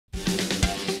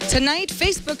Tonight,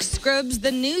 Facebook scrubs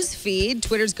the news feed,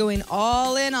 Twitter's going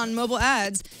all in on mobile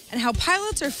ads, and how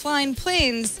pilots are flying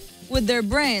planes with their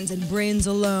brains and brains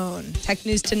alone. Tech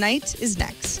News Tonight is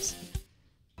next.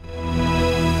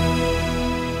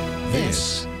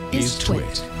 This is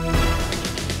Twit.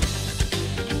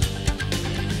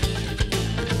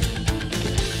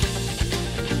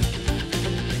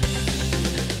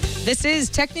 This is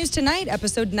Tech News Tonight,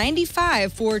 episode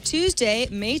 95 for Tuesday,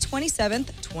 May 27th,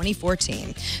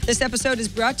 2014. This episode is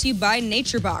brought to you by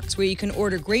NatureBox, where you can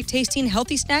order great tasting,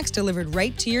 healthy snacks delivered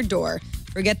right to your door.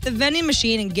 Forget the vending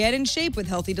machine and get in shape with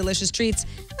healthy, delicious treats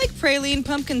like praline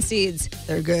pumpkin seeds.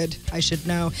 They're good, I should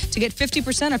know. To get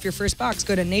 50% off your first box,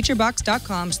 go to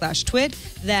naturebox.com/twit.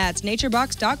 That's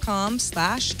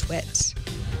naturebox.com/twit.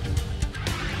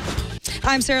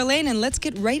 I'm Sarah Lane, and let's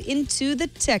get right into the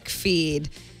tech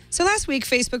feed. So last week,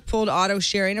 Facebook pulled auto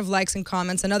sharing of likes and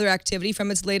comments and other activity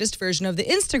from its latest version of the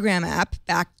Instagram app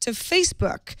back to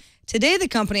Facebook. Today, the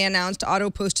company announced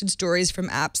auto-posted stories from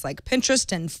apps like Pinterest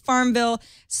and Farmville,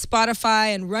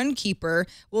 Spotify, and Runkeeper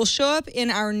will show up in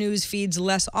our news feeds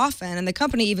less often, and the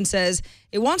company even says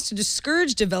it wants to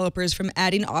discourage developers from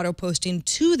adding auto-posting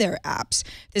to their apps.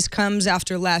 This comes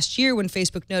after last year when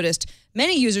Facebook noticed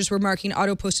many users were marking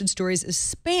auto-posted stories as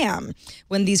spam.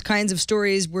 When these kinds of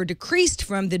stories were decreased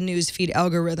from the newsfeed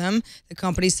algorithm, the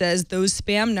company says those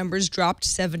spam numbers dropped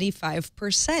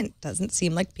 75%. Doesn't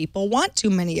seem like people want too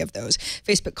many of those.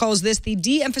 Facebook calls this the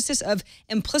de-emphasis of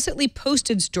implicitly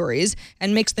posted stories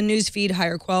and makes the newsfeed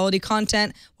higher quality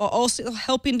content while also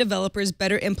helping developers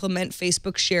better implement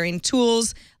Facebook sharing tools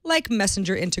like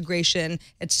Messenger integration,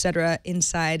 etc.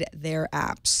 inside their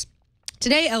apps.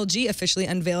 Today, LG officially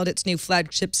unveiled its new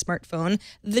flagship smartphone,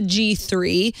 the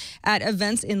G3, at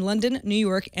events in London, New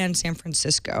York, and San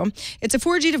Francisco. It's a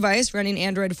 4G device running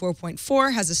Android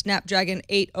 4.4, has a Snapdragon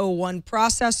 801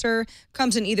 processor,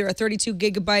 comes in either a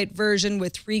 32-gigabyte version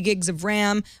with 3 gigs of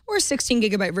RAM or a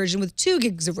 16-gigabyte version with 2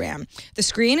 gigs of RAM. The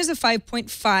screen is a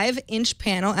 5.5-inch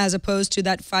panel as opposed to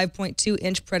that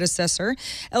 5.2-inch predecessor.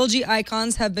 LG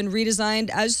icons have been redesigned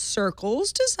as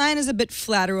circles. Design is a bit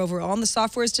flatter overall, and the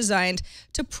software is designed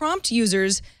to prompt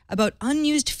users about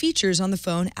unused features on the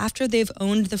phone after they've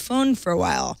owned the phone for a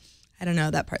while. I don't know,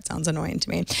 that part sounds annoying to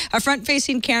me. A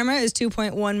front-facing camera is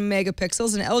 2.1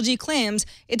 megapixels, and LG claims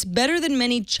it's better than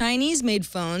many Chinese-made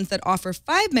phones that offer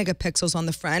 5 megapixels on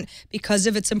the front because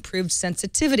of its improved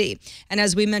sensitivity. And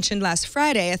as we mentioned last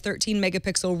Friday, a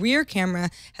 13-megapixel rear camera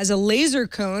has a laser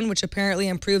cone, which apparently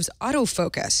improves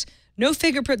autofocus. No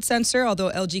fingerprint sensor,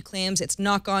 although LG claims its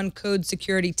knock-on code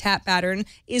security tap pattern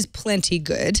is plenty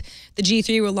good. The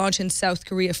G3 will launch in South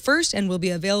Korea first and will be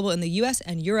available in the US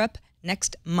and Europe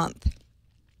next month.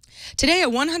 Today, a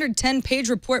 110-page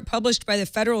report published by the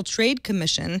Federal Trade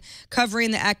Commission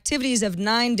covering the activities of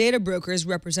 9 data brokers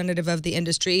representative of the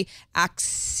industry,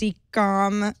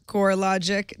 Axicom,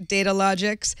 CoreLogic,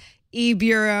 DataLogix,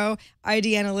 eBureau,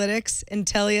 ID Analytics,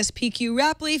 Intellius, PQ,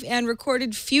 Rapleaf, and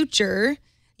Recorded Future,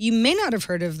 you may not have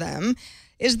heard of them,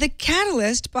 is the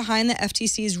catalyst behind the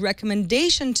FTC's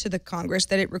recommendation to the Congress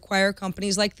that it require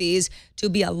companies like these to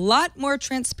be a lot more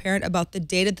transparent about the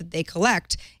data that they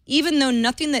collect, even though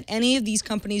nothing that any of these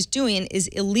companies doing is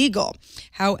illegal.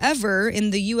 However, in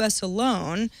the U.S.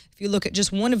 alone, if you look at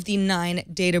just one of the 9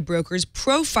 data brokers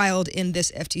profiled in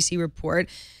this FTC report,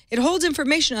 it holds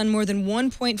information on more than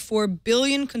 1.4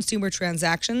 billion consumer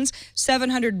transactions,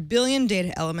 700 billion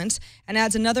data elements, and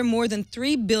adds another more than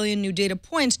 3 billion new data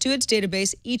points to its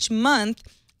database each month,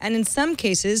 and in some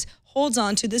cases holds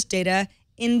on to this data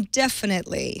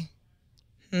indefinitely.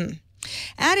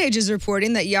 Ad Age is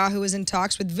reporting that Yahoo is in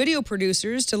talks with video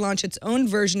producers to launch its own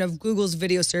version of Google's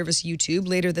video service YouTube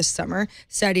later this summer,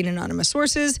 citing anonymous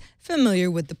sources familiar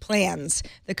with the plans.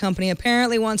 The company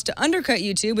apparently wants to undercut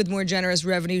YouTube with more generous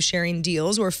revenue-sharing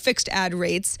deals or fixed ad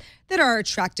rates that are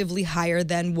attractively higher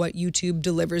than what YouTube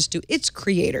delivers to its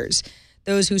creators.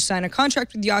 Those who sign a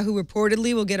contract with Yahoo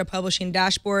reportedly will get a publishing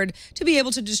dashboard to be able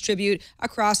to distribute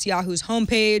across Yahoo's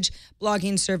homepage,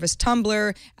 blogging service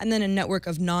Tumblr, and then a network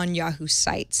of non-Yahoo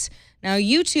sites. Now,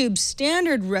 YouTube's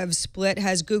standard rev split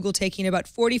has Google taking about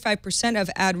 45% of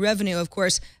ad revenue. Of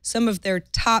course, some of their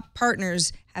top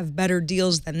partners have better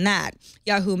deals than that.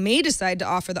 Yahoo may decide to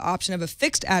offer the option of a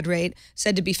fixed ad rate,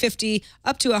 said to be 50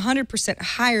 up to 100%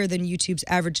 higher than YouTube's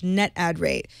average net ad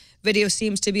rate. Video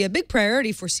seems to be a big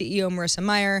priority for CEO Marissa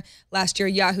Mayer. Last year,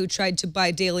 Yahoo tried to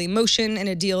buy Dailymotion in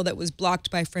a deal that was blocked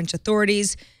by French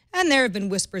authorities. And there have been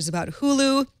whispers about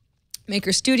Hulu,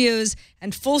 Maker Studios,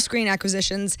 and full-screen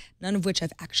acquisitions, none of which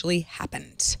have actually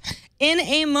happened. In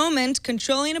a moment,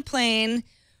 controlling a plane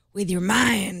with your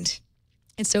mind.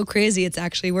 It's so crazy it's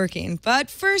actually working.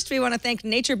 But first, we want to thank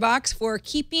NatureBox for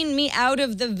keeping me out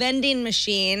of the vending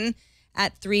machine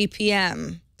at 3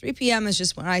 p.m. 3 p.m. is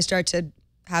just when I start to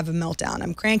have a meltdown.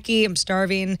 I'm cranky, I'm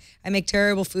starving, I make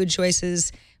terrible food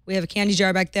choices. We have a candy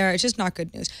jar back there. It's just not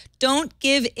good news. Don't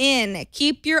give in.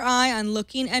 Keep your eye on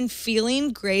looking and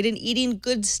feeling great and eating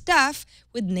good stuff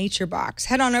with NatureBox.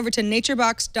 Head on over to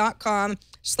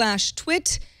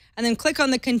naturebox.com/twit and then click on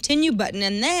the continue button,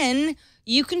 and then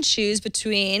you can choose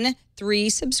between 3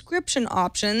 subscription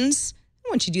options. And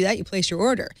once you do that, you place your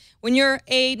order. When you're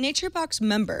a NatureBox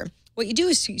member, what you do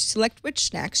is you select which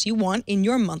snacks you want in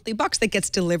your monthly box that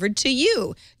gets delivered to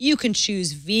you. You can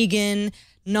choose vegan,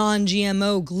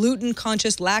 non-GMO,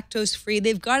 gluten-conscious, lactose-free.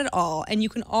 They've got it all. And you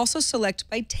can also select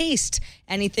by taste,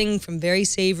 anything from very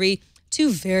savory to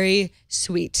very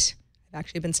sweet. I've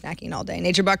actually been snacking all day.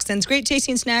 NatureBox sends great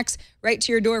tasting snacks right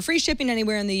to your door. Free shipping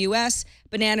anywhere in the U.S.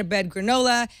 Banana bread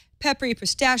granola, peppery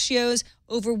pistachios,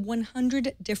 over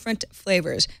 100 different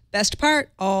flavors. Best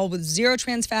part, all with 0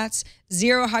 trans fats,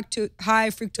 0 high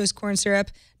fructose corn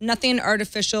syrup, nothing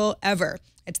artificial ever.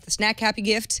 It's the snack happy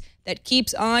gift that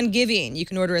keeps on giving. You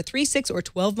can order a 3, 6, or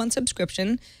 12-month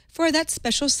subscription for that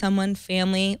special someone,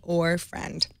 family, or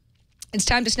friend. It's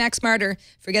time to snack smarter.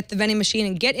 Forget the vending machine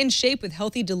and get in shape with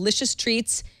healthy, delicious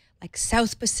treats like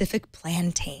South Pacific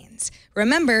plantains.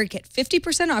 Remember, get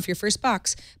 50% off your first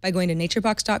box by going to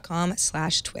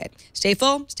naturebox.com/twit. Stay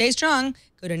full, stay strong.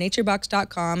 Go to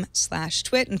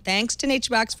naturebox.com/twit. And thanks to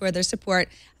NatureBox for their support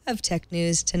of Tech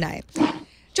News Tonight.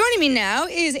 Joining me now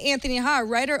is Anthony Ha,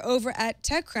 writer over at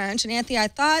TechCrunch. And Anthony, I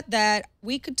thought that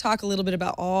we could talk a little bit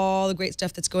about all the great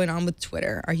stuff that's going on with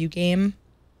Twitter. Are you game?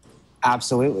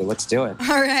 Absolutely. Let's do it.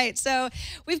 All right. So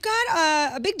we've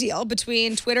got a big deal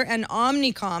between Twitter and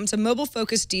Omnicom. It's a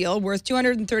mobile-focused deal worth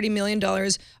 $230 million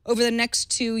over the next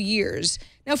 2 years.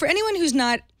 Now, for anyone who's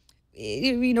not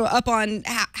up on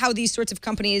how these sorts of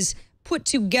companies put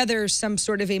together some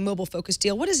sort of a mobile-focused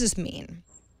deal, what does this mean?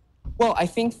 Well, I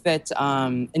think that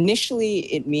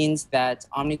initially it means that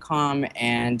Omnicom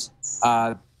and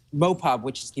MoPub,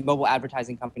 which is the mobile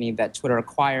advertising company that Twitter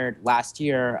acquired last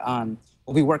year,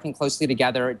 will be working closely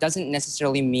together. It doesn't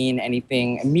necessarily mean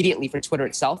anything immediately for Twitter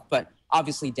itself, but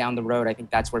obviously down the road, I think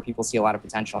that's where people see a lot of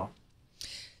potential.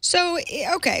 So,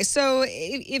 okay, so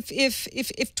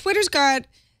if Twitter's got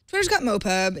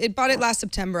MoPub, it bought it last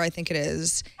September, I think it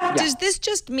is. Yeah. Does this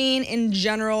just mean in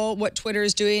general what Twitter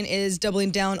is doing is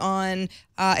doubling down on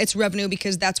its revenue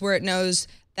because that's where it knows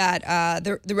that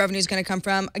the revenue is going to come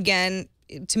from? Again,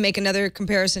 to make another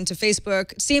comparison to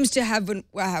Facebook, it seems to have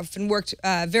worked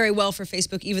very well for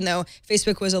Facebook, even though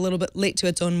Facebook was a little bit late to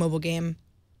its own mobile game.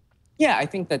 Yeah, I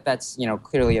think that that's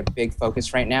clearly a big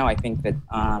focus right now. I think that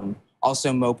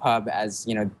also MoPub as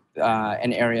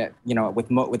an area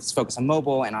with its focus on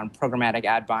mobile and on programmatic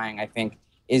ad buying, I think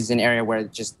is an area where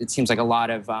it seems like a lot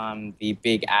of the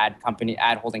big ad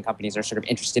holding companies are sort of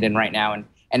interested in right now and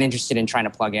interested in trying to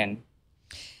plug in.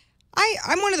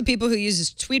 I'm one of the people who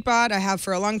uses Tweetbot. I have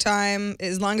for a long time.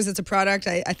 As long as it's a product,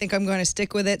 I think I'm going to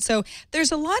stick with it. So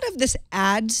there's a lot of this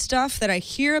ad stuff that I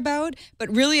hear about, but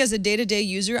really as a day-to-day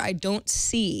user, I don't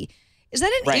see. Is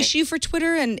that an issue for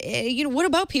Twitter? And what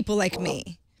about people like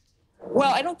me?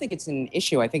 Well, I don't think it's an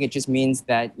issue. I think it just means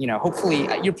that, hopefully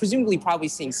you're presumably probably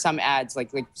seeing some ads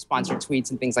like sponsored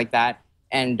tweets and things like that.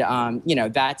 And,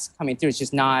 that's coming through. It's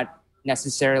just not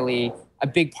necessarily a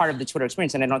big part of the Twitter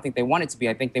experience, and I don't think they want it to be.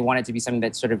 I think they want it to be something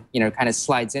that sort of, kind of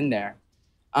slides in there.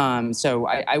 So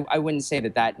I wouldn't say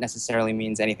that necessarily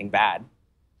means anything bad.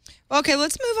 Okay,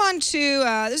 let's move on to,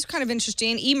 this is kind of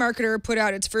interesting. eMarketer put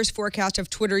out its first forecast of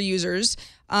Twitter users,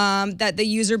 that the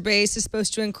user base is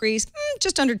supposed to increase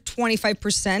just under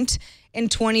 25% in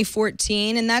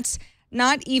 2014, and that's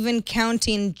not even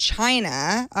counting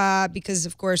China, because,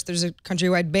 of course, there's a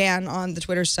countrywide ban on the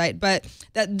Twitter site, but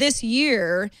that this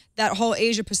year, that whole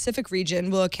Asia-Pacific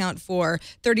region will account for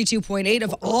 32.8%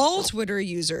 of all Twitter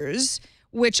users,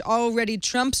 which already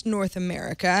trumps North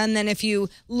America. And then if you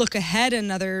look ahead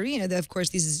another, of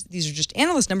course, these are just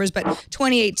analyst numbers, but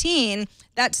 2018,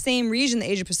 that same region, the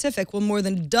Asia-Pacific, will more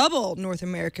than double North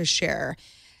America's share.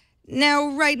 Now,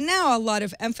 right now, a lot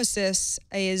of emphasis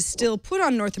is still put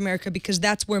on North America because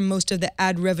that's where most of the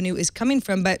ad revenue is coming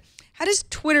from. But how does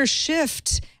Twitter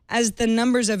shift as the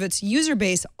numbers of its user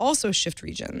base also shift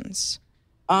regions?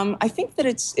 I think that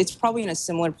it's probably in a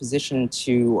similar position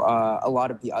to a lot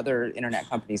of the other internet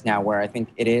companies now, where I think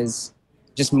it is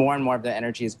just more and more of the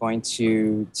energy is going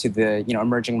to the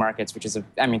emerging markets, which is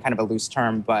kind of a loose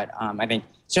term, but I think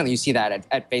certainly you see that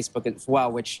at Facebook as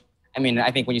well, which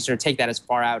I think when you sort of take that as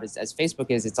far out as Facebook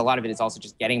is, it's a lot of it is also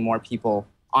just getting more people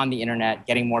on the internet,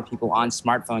 getting more people on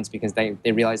smartphones because they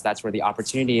realize that's where the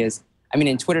opportunity is. I mean,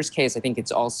 in Twitter's case, I think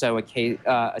it's also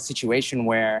a situation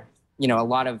where, you know,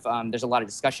 there's a lot of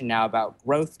discussion now about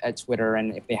growth at Twitter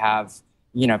and if they have,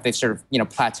 you know, if they've sort of, you know,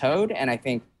 plateaued. And I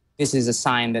think this is a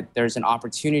sign that there's an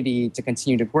opportunity to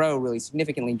continue to grow really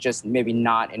significantly, just maybe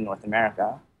not in North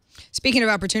America. Speaking of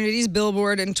opportunities,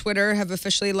 Billboard and Twitter have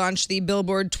officially launched the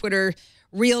Billboard Twitter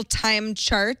real-time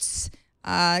charts.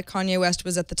 Kanye West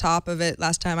was at the top of it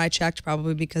last time I checked,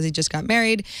 probably because he just got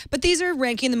married. But these are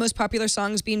ranking the most popular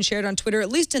songs being shared on Twitter, at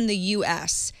least in the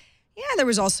U.S. Yeah, there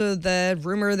was also the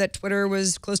rumor that Twitter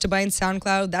was close to buying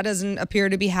SoundCloud. That doesn't appear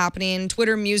to be happening.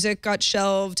 Twitter Music got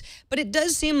shelved. But it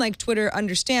does seem like Twitter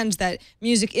understands that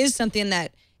music is something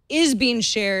that is being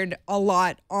shared a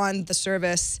lot on the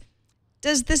service.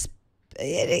 Does this,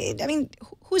 I mean,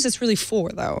 who is this really for,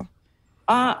 though?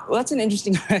 Well, that's an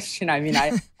interesting question. I mean,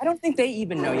 I don't think they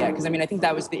even know yet. Because, I mean, I think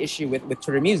that was the issue with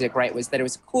Twitter Music, right, was that it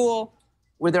was cool.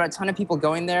 Were there a ton of people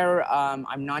going there?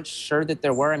 I'm not sure that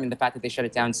there were. I mean, the fact that they shut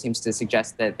it down seems to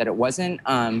suggest that it wasn't.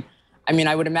 I mean,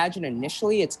 I would imagine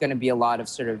initially it's going to be a lot of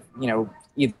sort of, you know,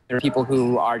 either people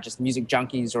who are just music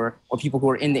junkies or people who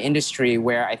are in the industry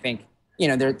where I think, you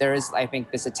know, there is, I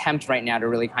think, this attempt right now to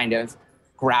really kind of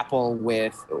grapple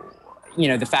with, you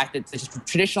know, the fact that the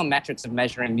traditional metrics of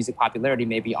measuring music popularity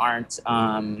maybe aren't,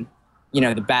 you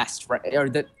know, the best, right? Or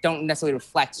that don't necessarily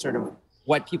reflect sort of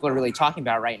what people are really talking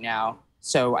about right now.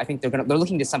 So I think they're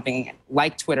looking to something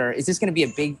like Twitter. Is this going to be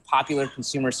a big popular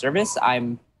consumer service?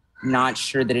 I'm not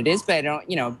sure that it is, but I don't,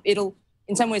 you know, it'll,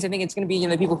 in some ways, I think it's going to be, you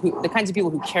know, the kinds of people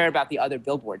who care about the other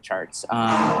Billboard charts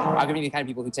are going to be the kind of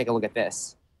people who take a look at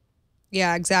this.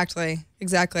 Yeah, exactly.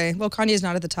 Well, Kanye's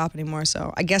not at the top anymore,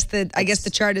 so I guess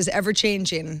the chart is ever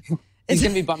changing. He's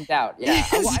gonna be bumped out. Yeah,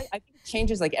 well, I think it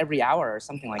changes like every hour or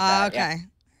something like that. Okay. Yeah.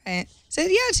 Right. So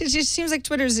yeah, it just seems like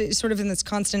Twitter's sort of in this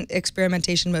constant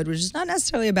experimentation mode, which is not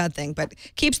necessarily a bad thing, but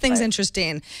keeps things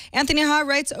interesting. Anthony Ha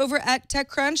writes over at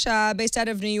TechCrunch, based out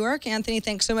of New York. Anthony,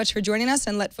 thanks so much for joining us,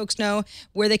 and let folks know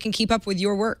where they can keep up with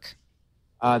your work.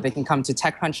 They can come to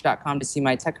techcrunch.com to see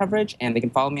my tech coverage, and they can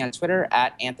follow me on Twitter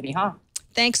at Anthony Ha.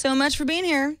 Thanks so much for being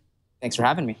here. Thanks for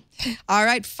having me. All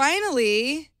right,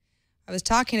 finally, I was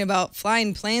talking about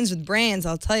flying planes with brains.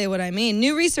 I'll tell you what I mean.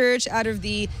 New research out of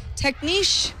the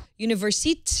Technische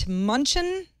Universität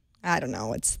München. I don't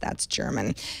know, that's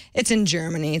German. It's in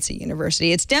Germany, it's a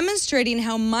university. It's demonstrating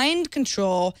how mind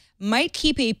control might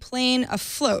keep a plane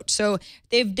afloat. So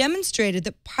they've demonstrated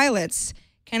that pilots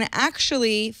can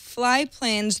actually fly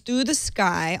planes through the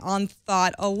sky on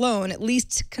thought alone, at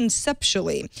least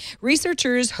conceptually.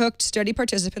 Researchers hooked study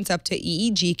participants up to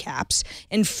EEG caps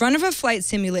in front of a flight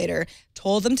simulator,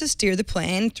 told them to steer the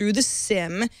plane through the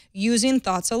sim using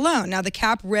thoughts alone. Now, the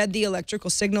cap read the electrical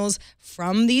signals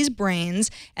from these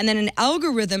brains, and then an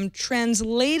algorithm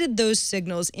translated those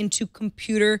signals into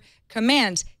computer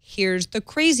commands. Here's the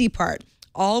crazy part.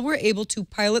 All were able to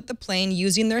pilot the plane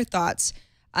using their thoughts,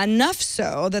 enough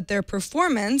so that their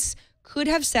performance could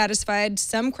have satisfied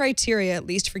some criteria, at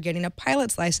least for getting a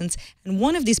pilot's license. And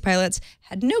one of these pilots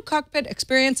had no cockpit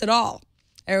experience at all.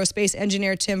 Aerospace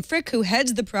engineer Tim Frick, who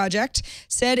heads the project,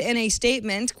 said in a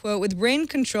statement, quote, "With brain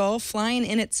control, flying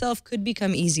in itself could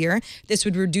become easier. This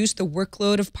would reduce the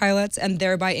workload of pilots and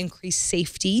thereby increase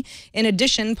safety. In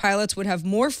addition, pilots would have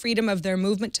more freedom of their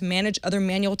movement to manage other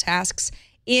manual tasks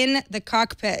in the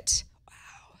cockpit."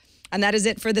 And that is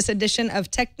it for this edition of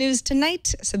Tech News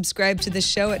Tonight. Subscribe to the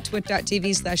show at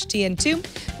twit.tv/TN2.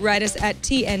 Write us at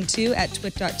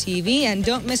TN2@twit.tv. And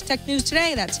don't miss Tech News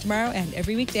Today. That's tomorrow and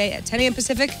every weekday at 10 a.m.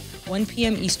 Pacific, 1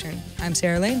 p.m. Eastern. I'm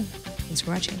Sarah Lane. Thanks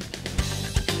for watching.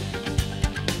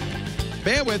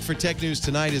 Bandwidth for Tech News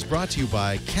Tonight is brought to you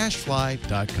by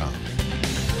CashFly.com.